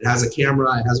radar, it has a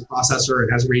camera, it has a processor,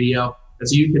 it has radio. And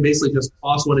so you can basically just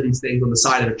toss one of these things on the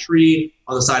side of a tree,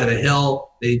 on the side of a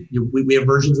hill. We have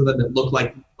versions of them that look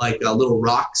like little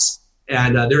rocks,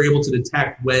 and they're able to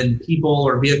detect when people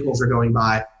or vehicles are going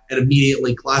by and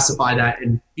immediately classify that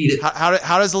and feed it. How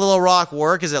does the little rock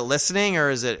work? Is it listening or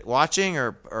is it watching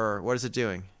or what is it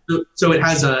doing? So it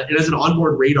has an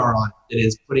onboard radar on it that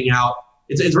is putting out.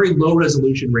 It's very low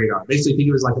resolution radar. Basically, think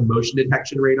of it as like a motion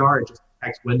detection radar. It just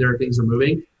detects when things are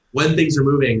moving. When things are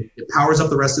moving, it powers up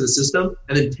the rest of the system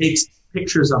and then takes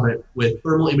pictures of it with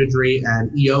thermal imagery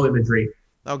and EO imagery.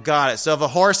 Oh, got it. So if a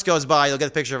horse goes by, you'll get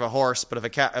a picture of a horse, but if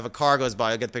a car goes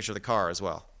by, you'll get a picture of the car as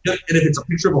well. Yep. And if it's a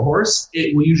picture of a horse,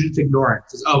 it will usually just ignore it.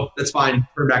 It says, oh, that's fine,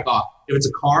 turn back off. If it's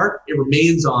a car, it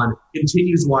remains on,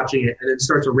 continues watching it, and then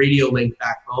starts a radio link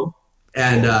back home.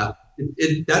 And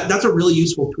that's a really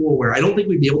useful tool where I don't think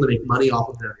we'd be able to make money off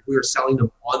of them if we were selling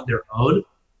them on their own,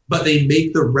 but they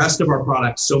make the rest of our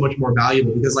products so much more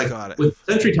valuable because with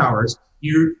Sentry Towers,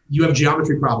 you have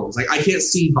geometry problems. Like I can't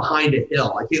see behind a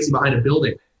hill. I can't see behind a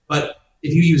building. But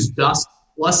if you use Dust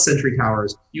plus Sentry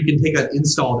Towers, you can take an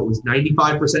install that was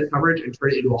 95% coverage and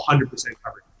turn it into 100%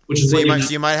 coverage. Which is so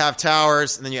you might have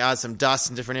towers, and then you add some dust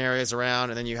in different areas around,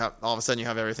 and then you have all of a sudden you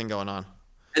have everything going on.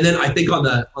 And then I think on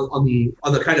the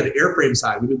kind of airframe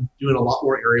side, we've been doing a lot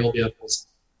more aerial vehicles.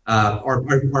 Our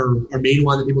main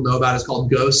one that people know about is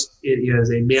called Ghost. It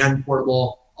is a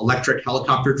man-portable electric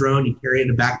helicopter drone. You carry it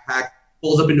in a backpack,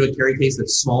 pulls up into a carry case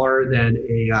that's smaller than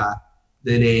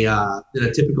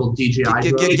a typical DJI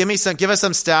drone. Give us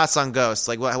some stats on Ghost.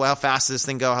 Like how fast does this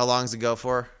thing go? How long does it go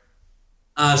for?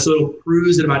 So it'll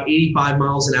cruise at about 85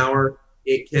 miles an hour.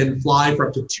 It can fly for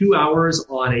up to 2 hours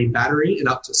on a battery and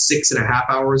up to 6.5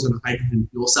 hours on a hydrogen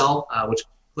fuel cell, which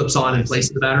clips on in place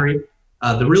of the battery.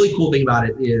 The really cool thing about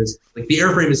it is like the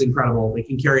airframe is incredible. It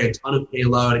can carry a ton of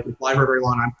payload. It can fly for a very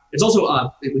long time. It's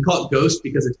also, we call it Ghost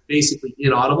because it's basically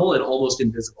inaudible and almost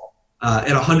invisible.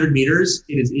 At 100 meters,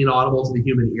 it is inaudible to the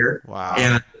human ear. Wow.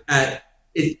 And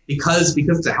because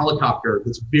it's a helicopter,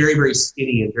 it's very, very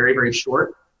skinny and very, very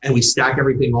short, and we stack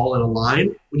everything all in a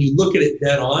line. When you look at it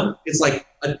dead on, it's like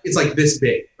this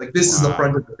big. Like this is the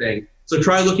front of the thing. So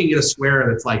try looking at a square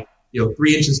that's like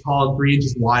 3 inches tall and 3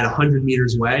 inches wide, 100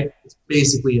 meters away. It's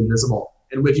basically invisible.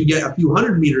 And if you get a few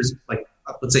hundred meters, like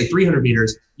let's say 300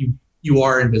 meters, you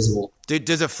are invisible.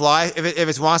 Does it fly? If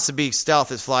it wants to be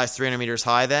stealth, it flies 300 meters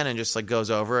high then and just like goes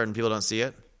over and people don't see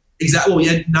it? Exactly. Well,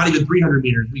 yeah, not even 300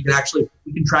 meters. We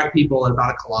can track people at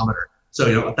about a kilometer.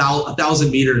 So,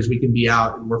 1,000 meters we can be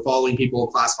out and we're following people,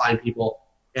 classifying people,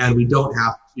 and we don't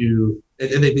have to,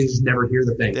 and they just never hear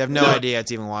the thing. They have no idea it's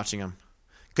even watching them.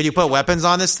 Could you put weapons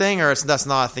on this thing, or that's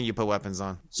not a thing you put weapons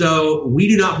on? So we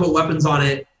do not put weapons on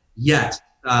it yet.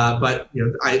 But,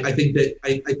 I think that,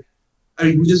 I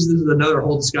mean, this is another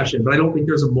whole discussion, but I don't think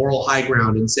there's a moral high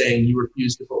ground in saying you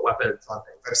refuse to put weapons on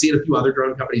things. I've seen a few other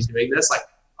drone companies doing this, like,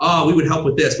 oh, we would help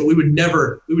with this, but we would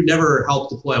never help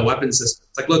deploy a weapon system.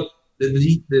 It's like, look,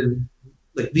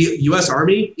 the U.S.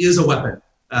 Army is a weapon.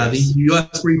 The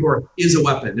U.S. Marine Corps is a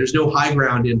weapon. There's no high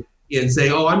ground in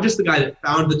saying, oh, I'm just the guy that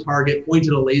found the target,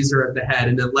 pointed a laser at the head,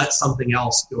 and then let something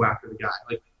else go after the guy.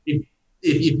 Like, if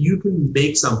you can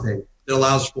make something that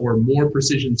allows for more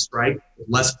precision strike with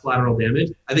less collateral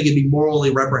damage, I think it'd be morally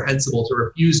reprehensible to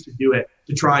refuse to do it,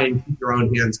 to try and keep your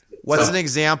own hands clean. What's an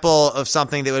example of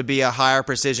something that would be a higher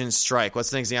precision strike?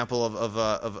 What's an example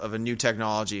of a new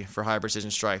technology for high precision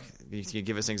strike? Can you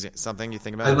give us something you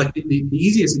think about? Like the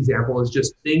easiest example is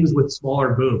just things with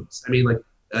smaller booms. I mean, like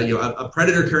a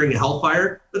Predator carrying a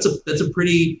Hellfire, that's a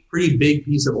pretty big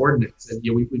piece of ordnance, and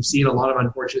we've seen a lot of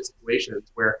unfortunate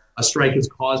situations where a strike has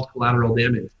caused collateral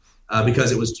damage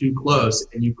because it was too close,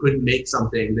 and you couldn't make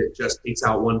something that just takes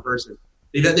out one person.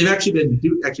 They've actually been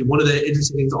one of the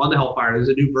interesting things on the Hellfire. There's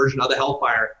a new version of the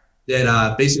Hellfire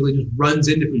that basically just runs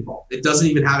into people. It doesn't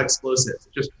even have explosives.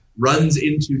 It just runs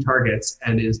into targets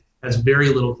and has very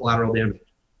little collateral damage.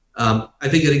 I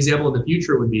think an example in the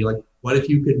future would be like, what if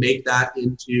you could make that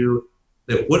into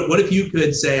what if you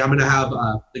could say, I'm going to have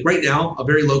like right now a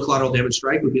very low collateral damage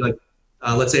strike would be like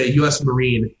let's say a U.S.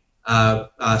 Marine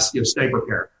sniper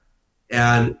pair,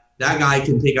 and that guy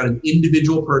can take out an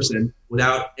individual person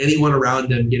without anyone around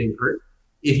them getting hurt.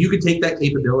 If you could take that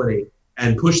capability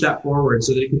and push that forward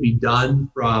so that it could be done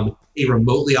from a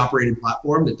remotely operated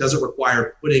platform that doesn't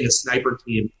require putting a sniper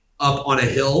team up on a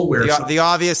hill where the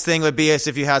obvious thing would be is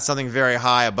if you had something very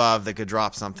high above that could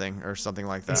drop something or something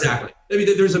like that. Exactly. I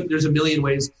mean, there's a million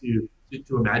ways to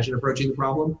imagine approaching the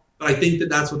problem, but I think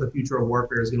that's what the future of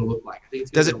warfare is going to look like. I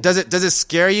think does it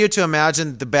scare you to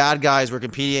imagine the bad guys we're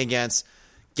competing against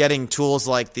getting tools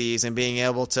like these and being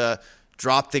able to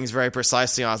drop things very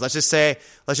precisely on us? Let's just say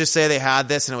they had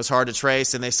this and it was hard to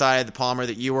trace, and they decided, Palmer,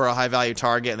 that you were a high value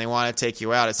target and they want to take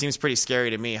you out. It seems pretty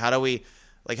scary to me. How do we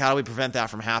prevent that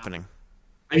from happening?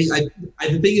 I mean,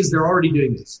 the thing is, they're already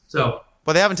doing this. So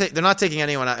Well, they're not taking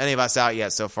any of us out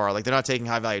yet so far. Like they're not taking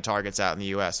high value targets out in the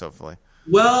U.S. Hopefully.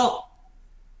 Well,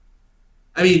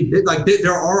 I mean, like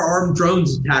there are armed drone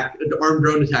attacks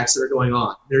that are going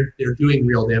on. They're doing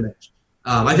real damage.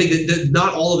 I think that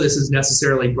not all of this is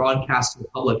necessarily broadcast to the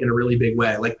public in a really big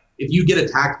way. Like if you get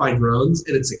attacked by drones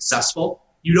and it's successful,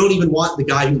 you don't even want the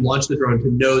guy who launched the drone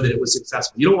to know that it was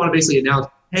successful. You don't want to basically announce,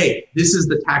 hey, this is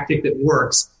the tactic that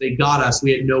works. They got us.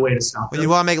 We had no way to stop them. Well, you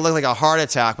want to make it look like a heart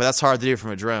attack, but that's hard to do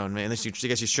from a drone. I mean, unless I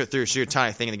guess you shoot a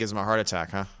tiny thing and it gives them a heart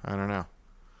attack, huh? I don't know.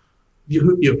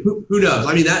 Who knows?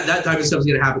 I mean, that type of stuff is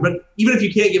going to happen. But even if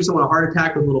you can't give someone a heart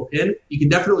attack with a little pin, you can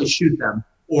definitely shoot them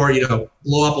or,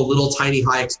 blow up a little tiny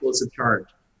high explosive charge.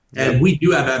 And we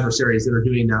do have adversaries that are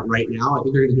doing that right now. I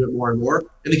think they're going to do it more and more.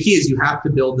 And the key is you have to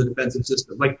build the defensive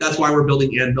system. Like that's why we're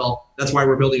building Anvil. That's why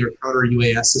we're building our counter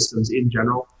UAS systems in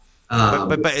general.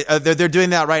 But they're doing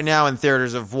that right now in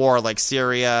theaters of war like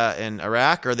Syria and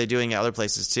Iraq, or are they doing it other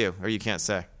places too? Or you can't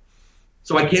say?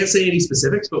 So I can't say any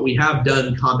specifics, but we have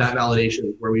done combat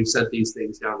validation where we've sent these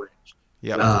things downrange.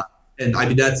 Yeah. And I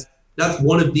mean, that's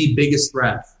one of the biggest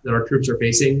threats that our troops are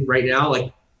facing right now.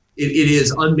 Like it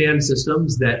is unmanned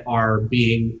systems that are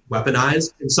being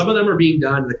weaponized, and some of them are being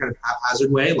done in a kind of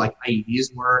haphazard way, like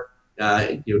IEDs were,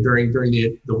 during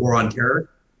the war on terror.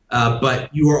 But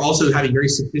you are also having very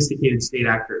sophisticated state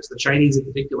actors. The Chinese in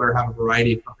particular have a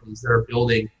variety of companies that are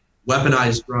building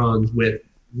weaponized drones with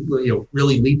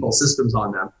really lethal systems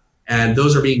on them. And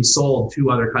those are being sold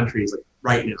to other countries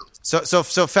right now. So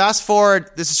fast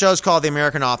forward, this show is called The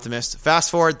American Optimist. Fast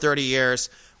forward 30 years,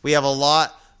 we have a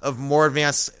lot of more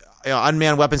advanced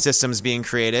unmanned weapon systems being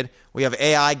created. We have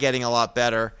AI getting a lot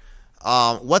better.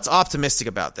 What's optimistic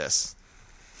about this?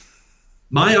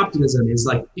 My optimism is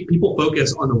like people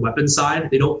focus on the weapon side.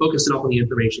 They don't focus enough on the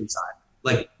information side.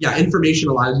 Like, yeah, information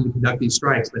allows you to conduct these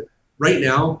strikes, but right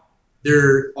now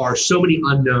there are so many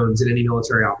unknowns in any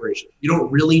military operation. You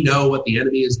don't really know what the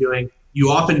enemy is doing.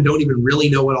 You often don't even really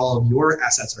know what all of your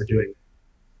assets are doing.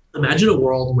 Imagine a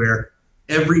world where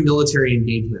every military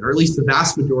engagement, or at least the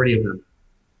vast majority of them,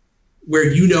 where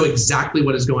you know exactly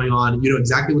what is going on, you know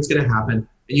exactly what's going to happen, and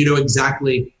you know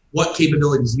exactly what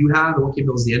capabilities you have and what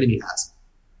capabilities the enemy has.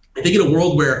 I think in a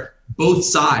world where both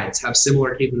sides have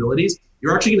similar capabilities,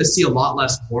 you're actually going to see a lot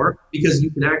less war because you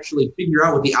can actually figure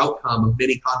out what the outcome of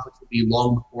many conflicts will be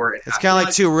long before it happens. It's kind of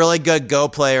like two really good Go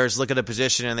players look at a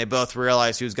position and they both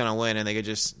realize who's going to win, and they could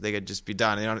just be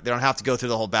done. They don't have to go through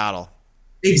the whole battle.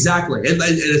 Exactly. And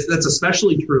that's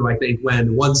especially true, I think,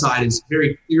 when one side is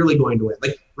very clearly going to win.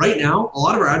 Like right now, a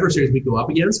lot of our adversaries we go up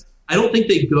against, I don't think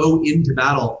they go into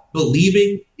battle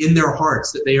believing in their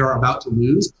hearts that they are about to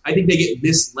lose. I think they get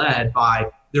misled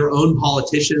by their own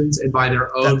politicians and by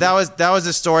their own. That was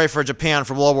the story for Japan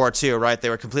for World War II, right? They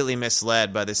were completely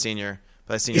misled by the senior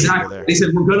exactly. people there. They said,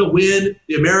 we're going to win.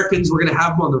 The Americans, we're going to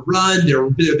have them on the run.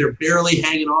 They're barely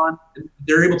hanging on. And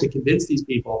they're able to convince these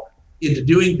people into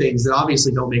doing things that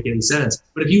obviously don't make any sense.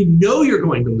 But if you know you're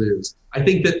going to lose, I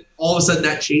think that all of a sudden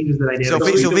that changes the dynamic. So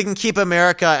if we can keep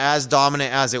America as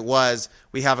dominant as it was,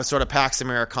 we have a sort of Pax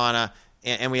Americana,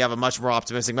 and we have a much more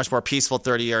optimistic, much more peaceful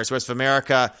 30 years. Whereas if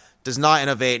America does not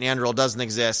innovate and Anduril doesn't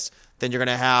exist, then you're going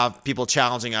to have people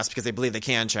challenging us because they believe they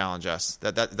can challenge us.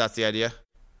 That's the idea?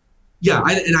 Yeah,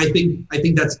 I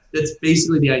think that's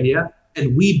basically the idea.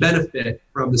 And we benefit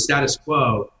from the status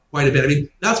quo quite a bit. I mean,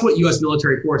 that's what U.S.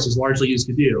 military force is largely used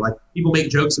to do. Like, people make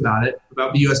jokes about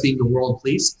the U.S. being the world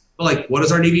police. But, like, what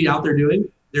is our Navy out there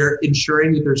doing? They're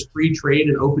ensuring that there's free trade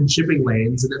and open shipping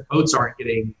lanes and that boats aren't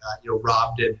getting,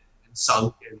 robbed and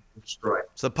sunk and destroyed.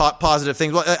 So positive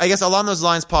things. Well, I guess along those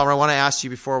lines, Palmer, I want to ask you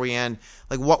before we end,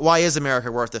 like, why is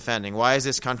America worth defending? Why is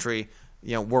this country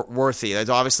worthy?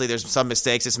 There's some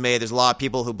mistakes it's made. There's a lot of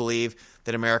people who believe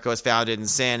that America was founded in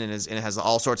sin and it has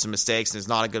all sorts of mistakes and is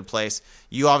not a good place.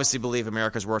 You obviously believe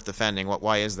America's worth defending.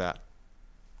 Why is that?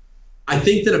 I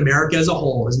think that America as a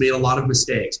whole has made a lot of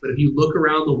mistakes. But if you look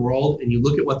around the world and you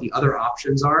look at what the other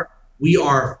options are, we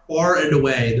are far and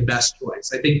away the best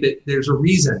choice. I think that there's a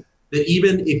reason that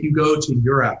even if you go to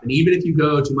Europe and even if you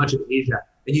go to much of Asia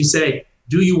and you say,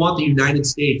 do you want the United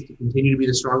States to continue to be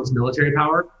the strongest military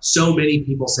power? So many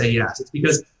people say yes. It's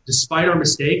because despite our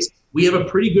mistakes, we have a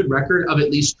pretty good record of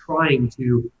at least trying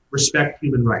to respect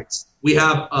human rights. We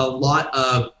have a lot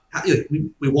of,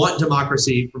 we want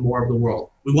democracy for more of the world.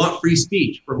 We want free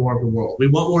speech for more of the world. We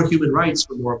want more human rights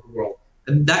for more of the world.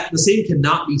 And that the same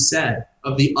cannot be said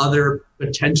of the other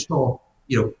potential,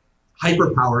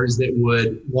 hyperpowers that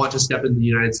would want to step into the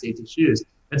United States' shoes.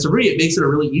 And so really, it makes it a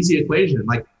really easy equation.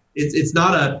 Like, it's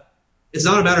not a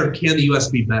matter of can the U.S.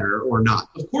 be better or not.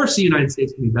 Of course, the United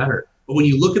States can be better. But when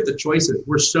you look at the choices,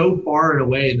 we're so far and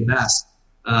away the best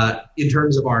in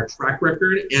terms of our track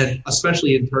record, and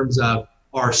especially in terms of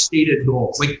our stated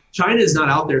goals. Like, China is not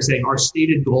out there saying our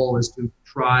stated goal is to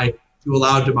try to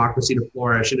allow democracy to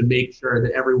flourish and to make sure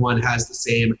that everyone has the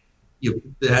same,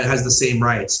 that has the same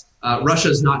rights. Russia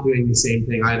is not doing the same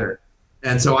thing either.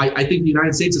 And so I think the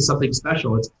United States is something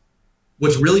special.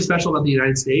 What's really special about the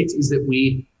United States is that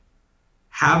we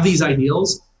have these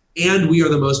ideals and we are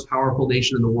the most powerful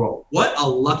nation in the world. What a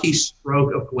lucky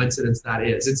stroke of coincidence that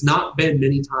is. It's not been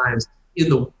many times in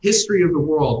the history of the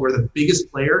world where the biggest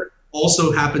player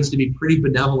also happens to be pretty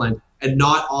benevolent and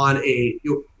not on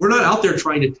we're not out there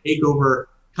trying to take over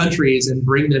countries and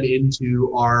bring them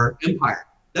into our empire.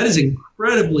 That is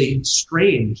incredibly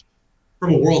strange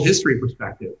from a world history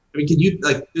perspective. I mean,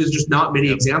 there's just not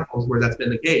many examples where that's been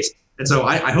the case. And so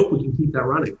I hope we can keep that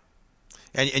running.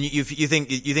 And you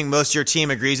think most of your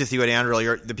team agrees with you at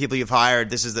Anduril? The people you've hired,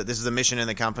 this is the mission in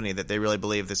the company that they really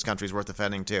believe this country is worth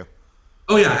defending too.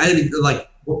 Oh yeah, and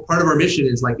part of our mission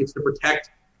is it's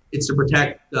to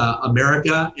protect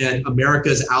America and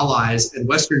America's allies and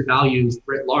Western values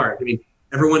writ large. I mean,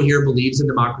 everyone here believes in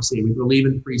democracy. We believe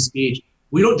in free speech.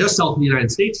 We don't just sell to the United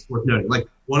States, it's worth noting.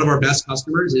 One of our best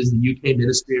customers is the UK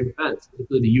Ministry of Defense,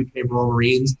 particularly the UK Royal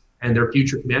Marines and their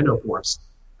future commando force.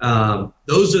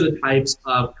 Those are the types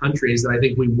of countries that I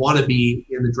think we want to be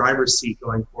in the driver's seat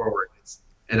going forward.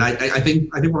 And I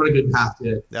think we're on a good path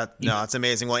to that. No, it's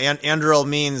amazing. Well, Anduril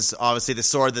means obviously the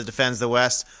sword that defends the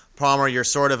West. Palmer, you're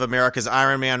sort of America's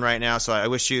Iron Man right now, so I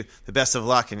wish you the best of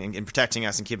luck in protecting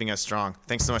us and keeping us strong.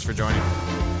 Thanks so much for joining.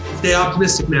 Stay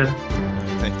optimistic, man.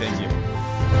 Thank you.